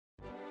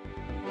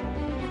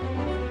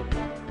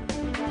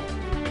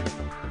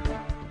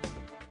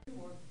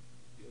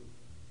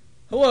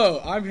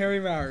Hello, I'm Harry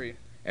Mowry.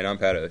 And I'm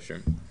Pat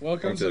Ostrom.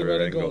 Welcome to the Red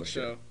and Gold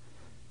Show.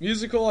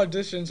 Musical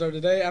auditions are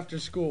today after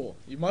school.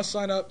 You must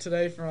sign up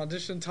today for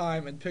audition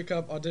time and pick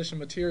up audition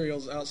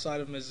materials outside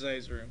of Ms.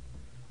 Zay's room.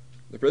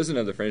 The president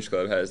of the French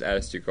Club has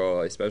asked to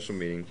call a special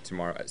meeting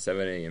tomorrow at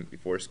 7 a.m.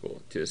 before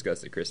school to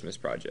discuss the Christmas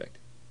project.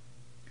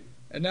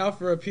 And now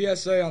for a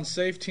PSA on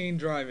safe teen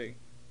driving.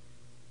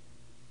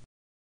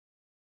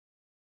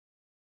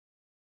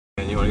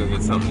 And you want to go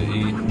get something to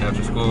eat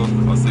after school?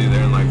 I'll see you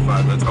there in like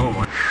 5 minutes. Oh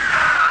my.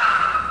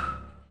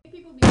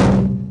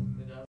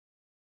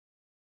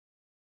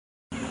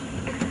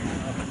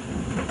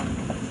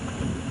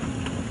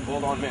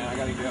 Hold on, man. I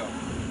gotta go.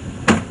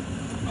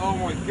 Oh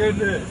my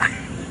goodness.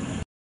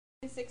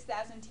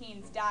 6,000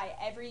 teens die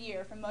every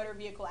year from motor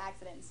vehicle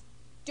accidents.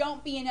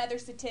 Don't be another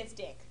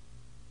statistic.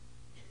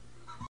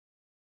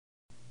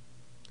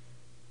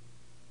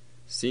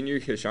 Senior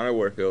Scecina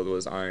Warfield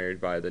was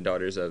honored by the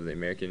Daughters of the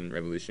American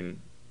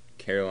Revolution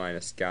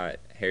Carolina Scott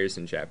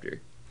Harrison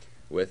chapter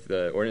with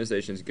the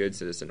organization's Good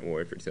Citizen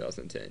Award for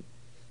 2010.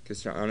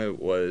 Scecina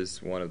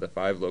was one of the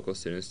 5 local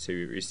students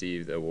to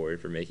receive the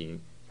award for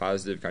making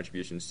positive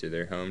contributions to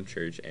their home,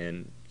 church,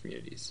 and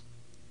communities.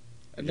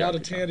 And now to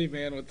Tandy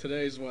Man with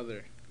today's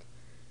weather.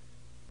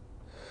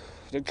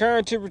 The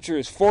current temperature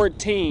is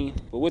 14,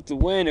 but with the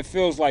wind it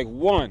feels like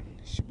 1.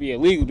 It should be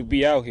illegal to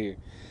be out here.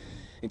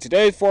 In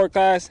today's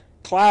forecast,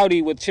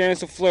 cloudy with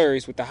chance of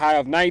flurries with a high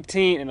of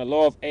 19 and a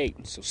low of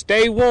 8. So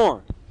stay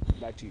warm.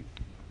 Back to you.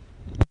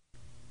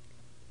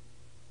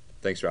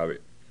 Thanks,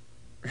 Robert.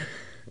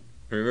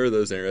 Remember,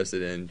 those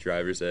interested in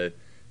driver's ed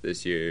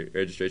this year,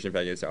 registration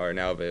packets are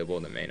now available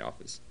in the main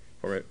office.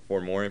 For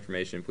more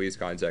information, please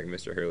contact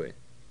Mr. Hurley.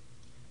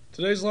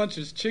 Today's lunch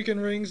is chicken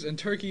rings and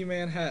turkey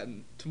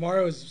Manhattan.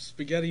 Tomorrow is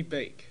spaghetti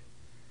bake.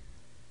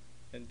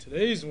 And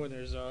today's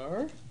winners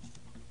are...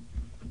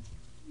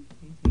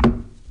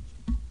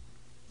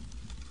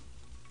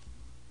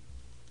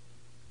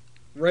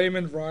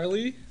 Raymond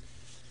Riley.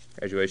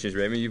 Congratulations,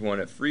 Raymond. You've won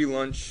a free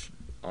lunch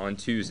on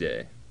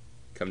Tuesday.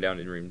 Come down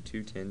to room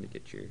 210 to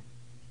get your...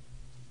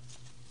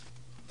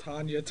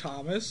 Tanya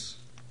Thomas.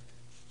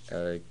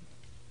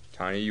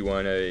 Tanya, you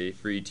won a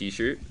free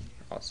t-shirt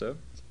also.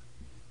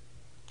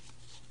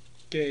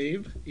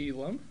 Gabe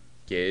Elam.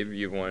 Gabe,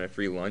 you've won a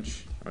free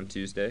lunch on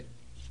Tuesday.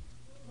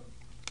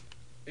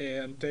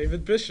 And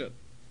David Bishop.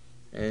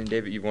 And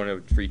David, you've won a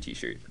free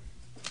t-shirt.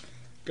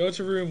 Go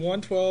to room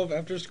 112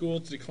 after school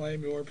to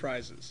claim your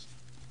prizes.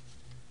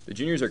 The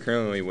juniors are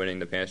currently winning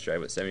the pants drive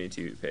with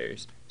 72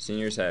 pairs.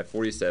 Seniors have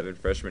 47,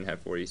 freshmen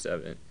have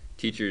 47,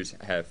 teachers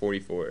have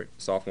 44,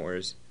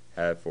 sophomores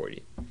have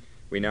 40.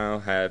 We now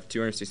have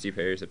 260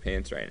 pairs of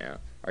pants right now.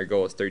 Our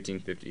goal is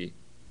 1,350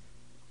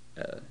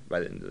 by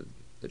the end of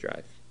the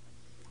drive.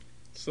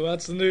 So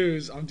that's the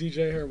news. I'm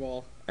DJ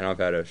Hairball. And I'm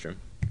Pat Ostrom.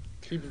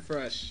 Keep it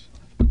fresh.